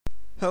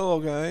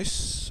Hello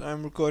guys,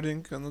 I'm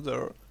recording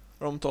another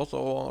Rome Total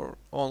or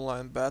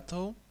online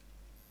battle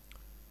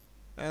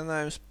and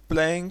I'm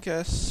playing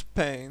as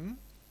Spain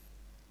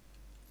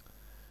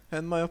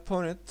and my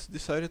opponent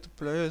decided to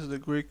play as the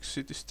Greek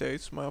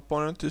city-states. My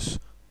opponent is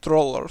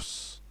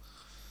Trollers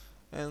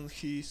and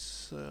he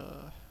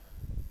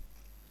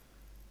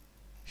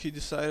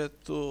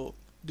decided to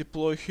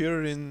deploy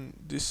here in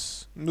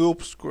this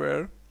Noob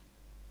square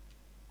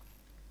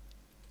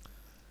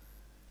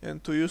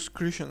and to use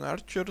Thracian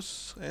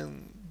archers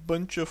and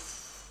bunch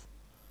of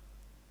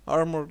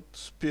armored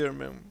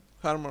spearmen,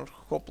 armored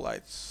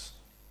hoplites,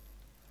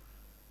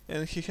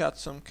 and he had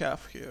some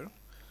cav here.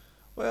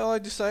 Well, I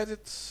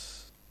decided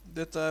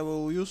that I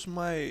will use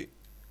my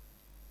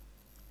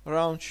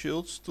round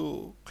shields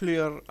to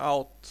clear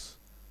out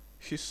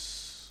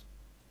his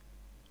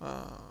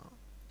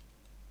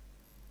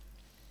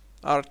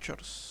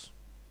archers.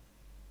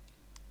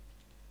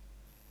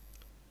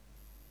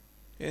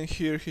 And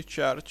here he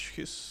charged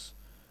his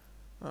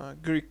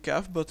Greek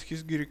cav, but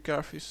his Greek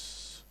cav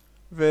is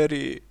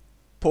very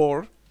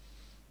poor.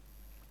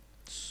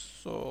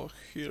 So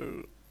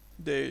here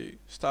they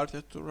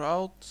started to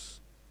rout,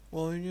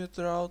 1 unit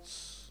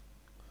routes,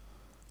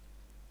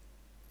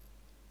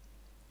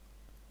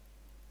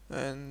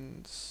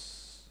 and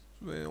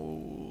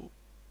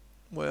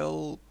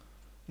well,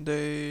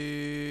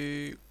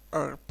 they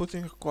are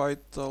putting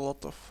quite a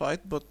lot of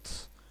fight,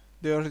 but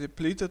they are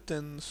depleted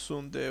and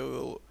soon they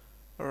will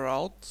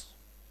rout.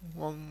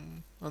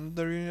 One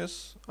under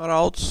units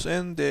routes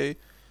and they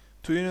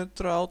 2 unit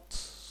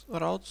routes,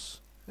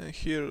 and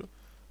here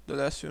the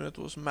last unit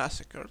was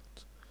massacred.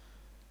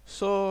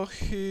 So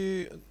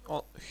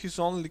his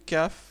only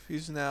cav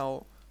is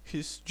now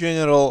his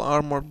general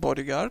armored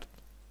bodyguard,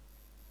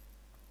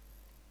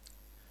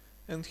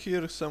 and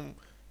here some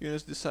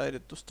units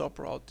decided to stop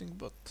routing,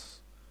 but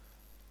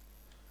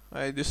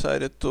I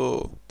decided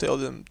to tell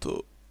them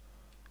to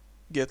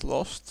get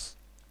lost.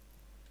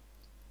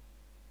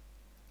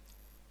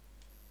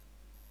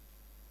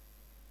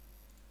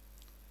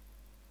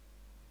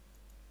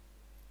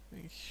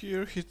 And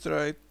here he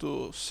tried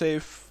to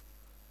save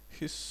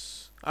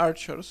his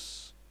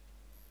archers,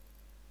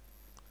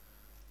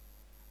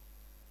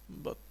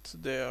 but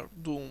they are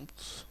doomed.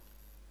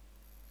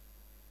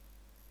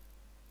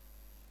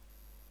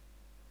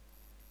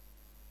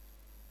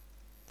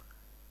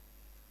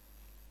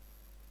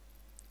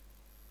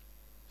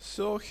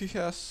 So he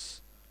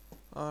has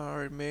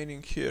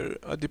remaining here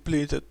a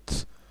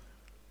depleted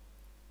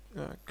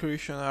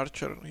Thracian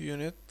archer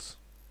unit,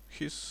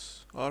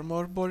 his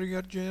armored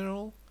bodyguard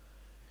general,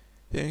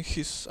 and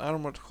his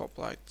armored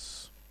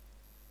hoplites.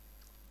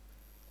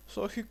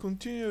 So he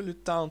continually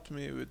taunted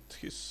me with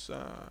his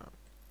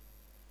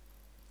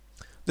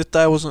that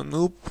I was a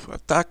noob,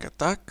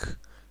 attack.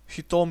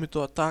 He told me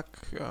to attack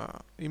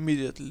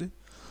immediately,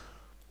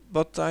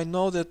 but I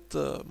know that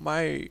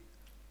my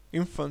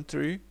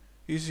infantry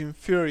is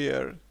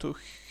inferior to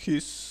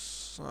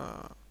his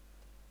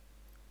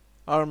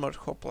armored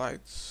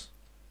hoplites.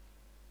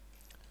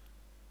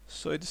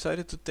 So I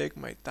decided to take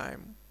my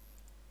time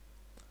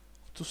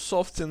to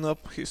soften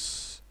up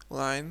his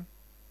line,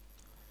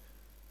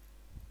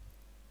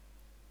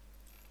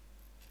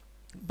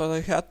 but I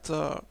had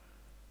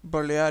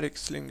Balearic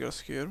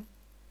slingers here,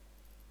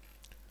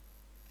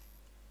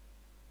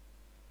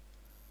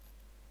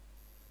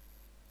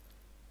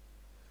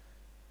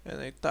 and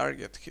I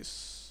target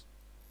his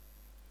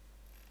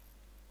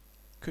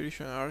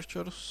Thracian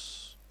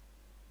archers,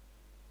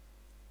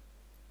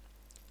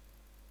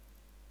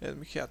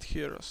 and we had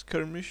here a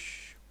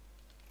skirmish.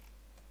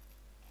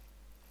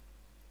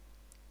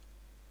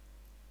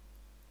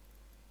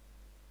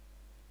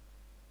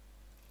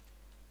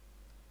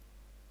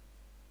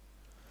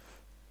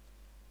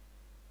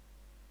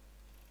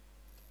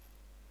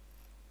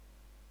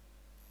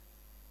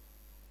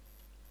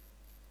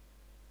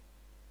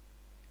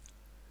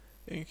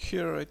 And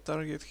here I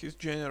target his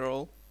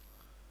general,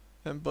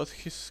 but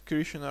his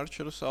Thracian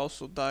archers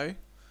also die,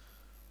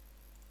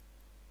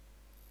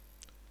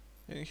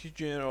 and his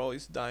general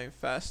is dying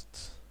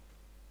fast.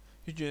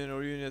 His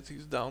general unit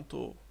is down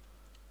to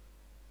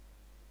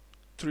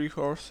 3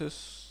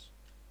 horses,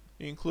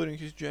 including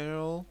his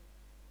general,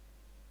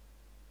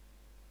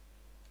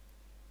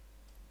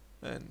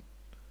 and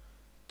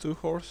 2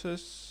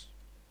 horses,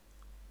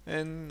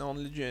 and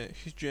only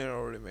his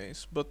general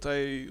remains. But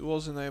I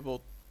wasn't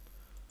able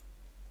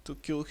to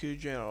kill his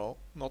general,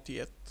 not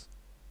yet.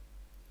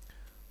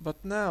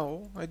 But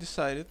now I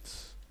decided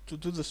to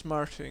do the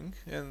smart thing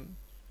and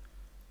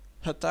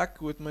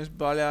attack with my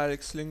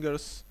Balearic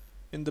slingers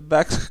in the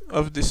back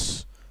of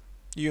this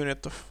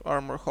unit of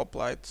armor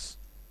hoplites.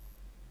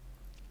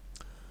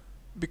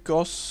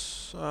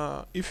 Because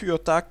if you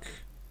attack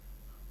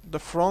the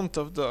front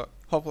of the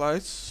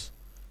hoplites,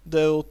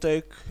 they will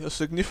take a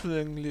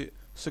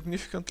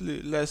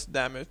significantly less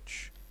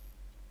damage.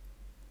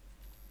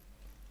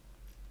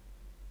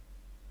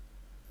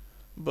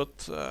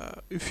 But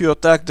if you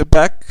attack the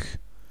back,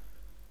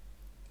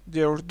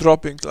 they are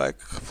dropping like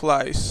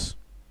flies.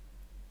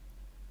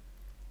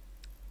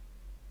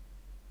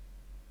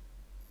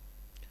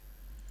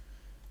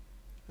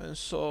 And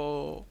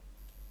so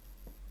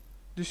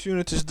this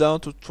unit is down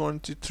to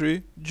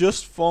 23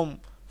 just from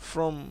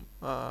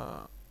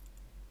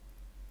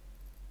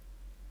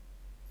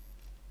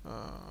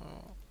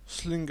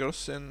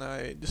slingers, and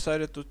I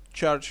decided to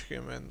charge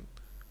him and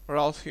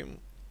rout him.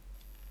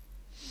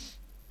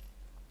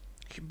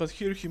 But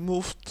here he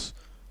moved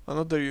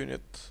another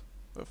unit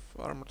of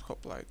armored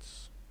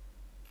hoplites.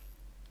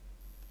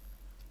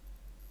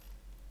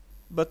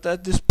 But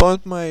at this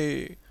point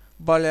my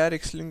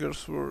Balearic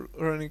slingers were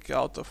running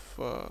out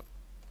of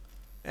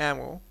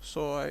ammo,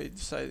 so I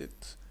decided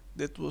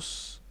that it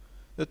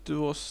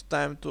was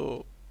time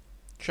to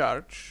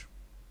charge.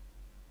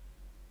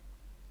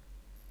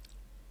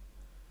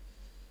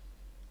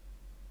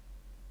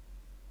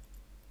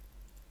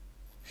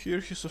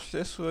 Here he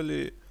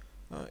successfully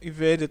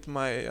evaded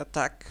my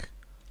attack.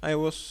 I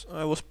was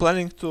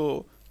planning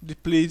to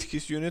deplete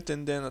his unit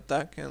and then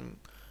attack and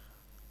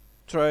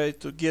try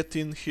to get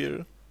in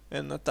here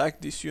and attack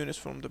these units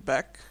from the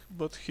back,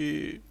 but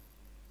he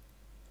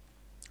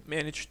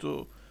managed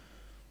to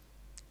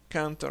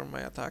counter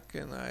my attack,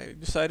 and I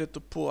decided to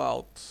pull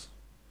out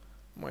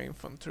my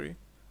infantry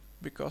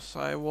because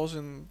I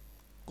wasn't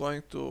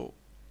going to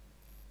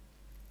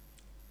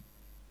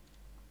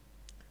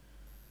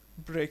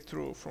break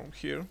through from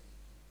here.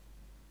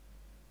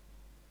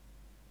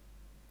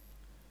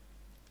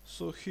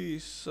 So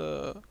he's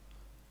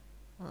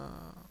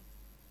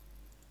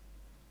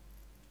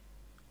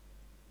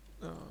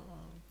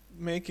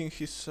making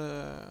his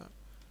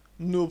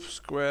noob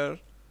square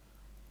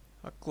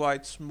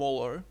quite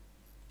smaller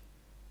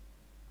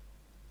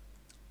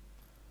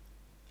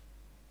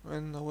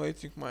and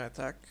awaiting my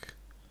attack.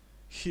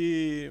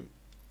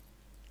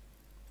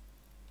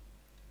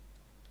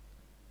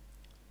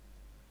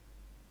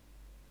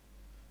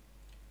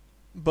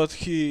 But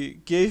he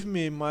gave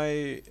me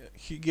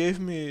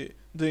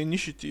the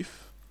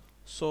initiative,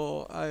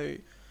 so I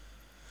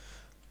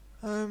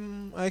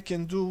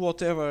can do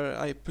whatever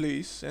I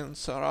please and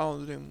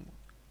surround him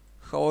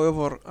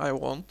however I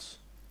want.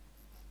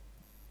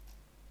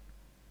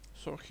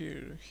 So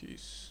here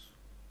he's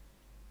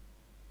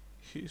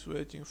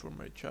waiting for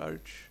my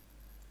charge.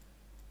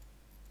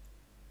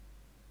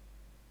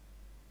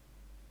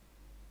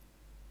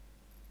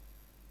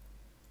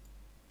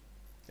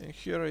 And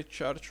here I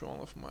charge one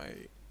of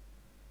my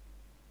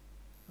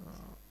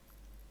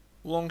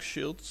long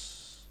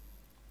shields.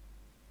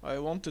 I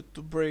wanted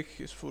to break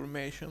his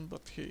formation,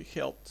 but he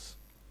held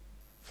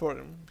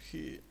firm.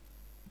 He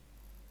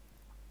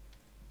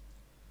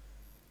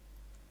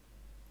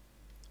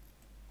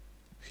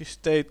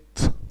stayed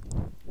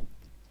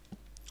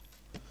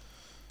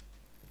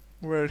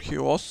where he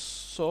was.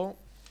 So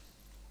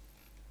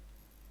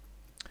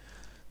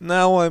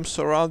now I'm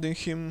surrounding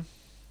him.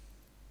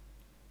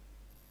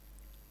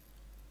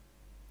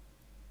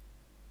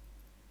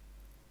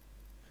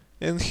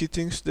 And he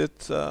thinks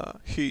that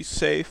he's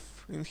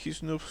safe in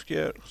his noob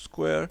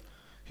square.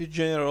 His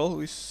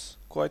general is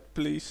quite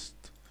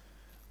pleased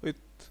with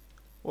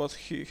what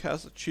he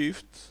has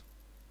achieved.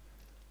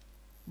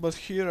 But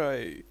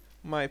here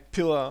my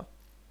Pila,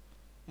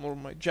 or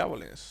my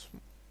javelins,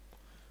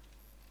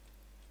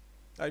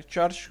 I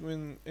charge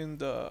in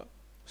the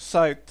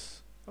side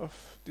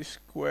of this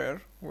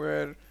square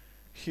where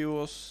he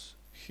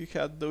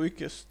had the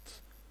weakest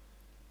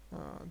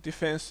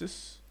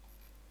defenses.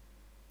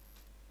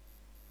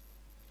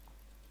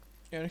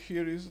 And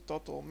here is a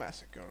total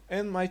massacre.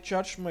 And I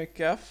charged my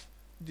Cav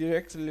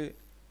directly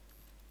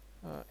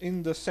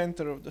in the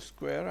center of the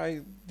square.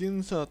 I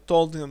didn't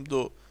tell them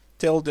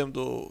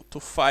to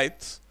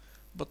fight,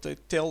 but I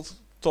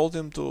told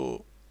them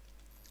to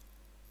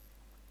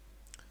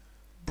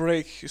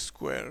break his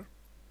square.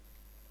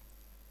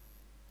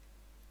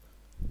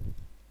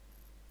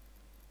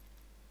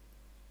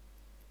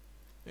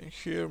 And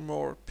here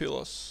more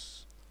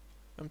pillars.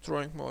 I'm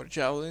throwing more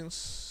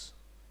javelins,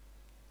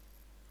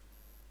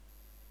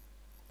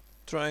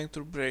 trying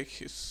to break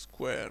his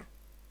square.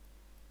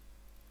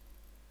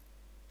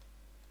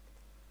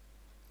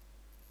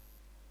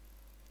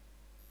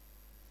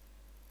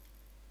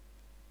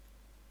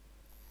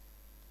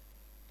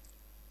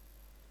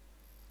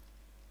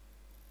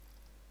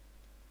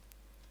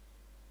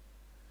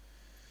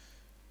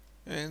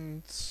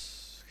 And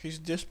he's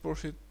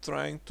desperately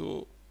trying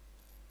to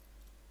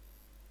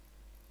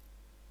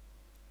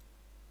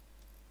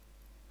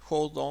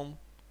hold on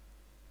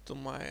to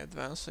my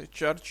advance. I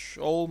charge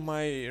all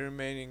my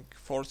remaining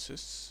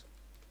forces,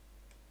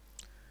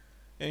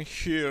 and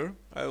here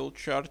I will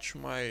charge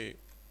my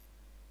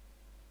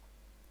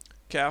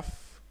Cav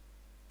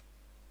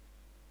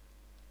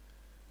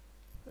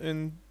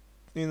in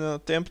an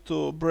attempt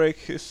to break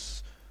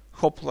his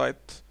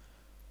hoplite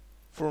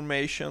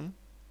formation.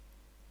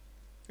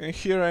 And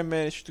here I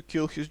managed to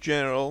kill his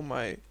general.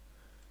 My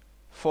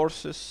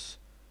forces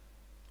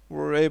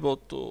were able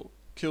to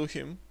kill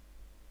him.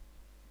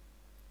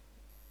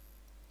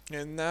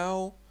 And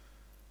now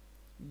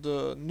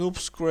the noob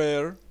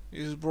square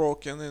is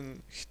broken,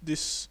 and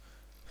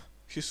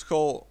his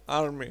whole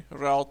army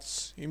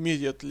routs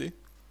immediately.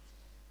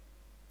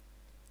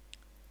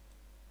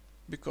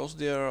 because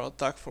they are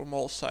attacked from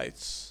all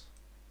sides.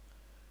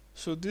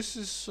 So this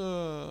is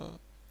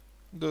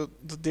the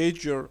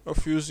danger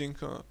of using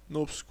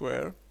noob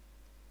square.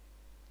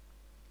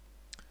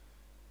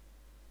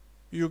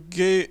 You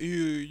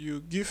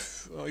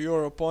give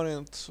your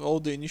opponent all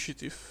the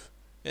initiative,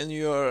 and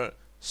you are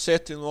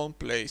set in one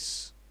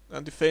place, a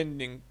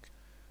defending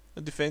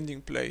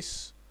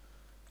place.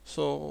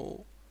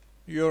 So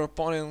your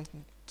opponent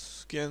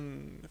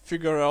can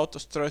figure out a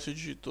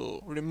strategy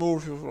to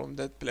remove you from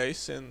that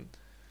place and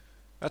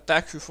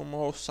attack you from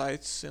all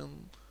sides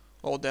and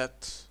all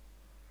that.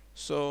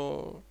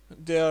 So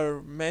there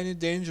are many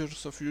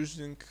dangers of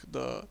using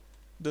the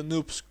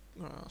noob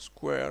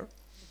square,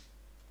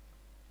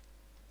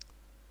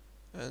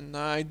 and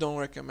I don't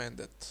recommend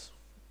it.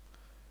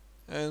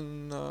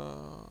 And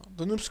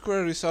the noob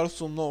square is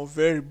also no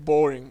very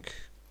boring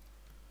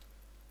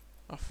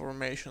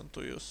formation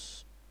to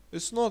use.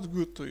 It's not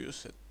good to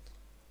use it,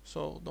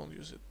 so don't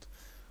use it.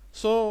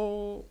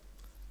 So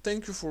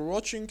thank you for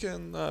watching,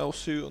 and I'll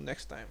see you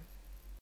next time.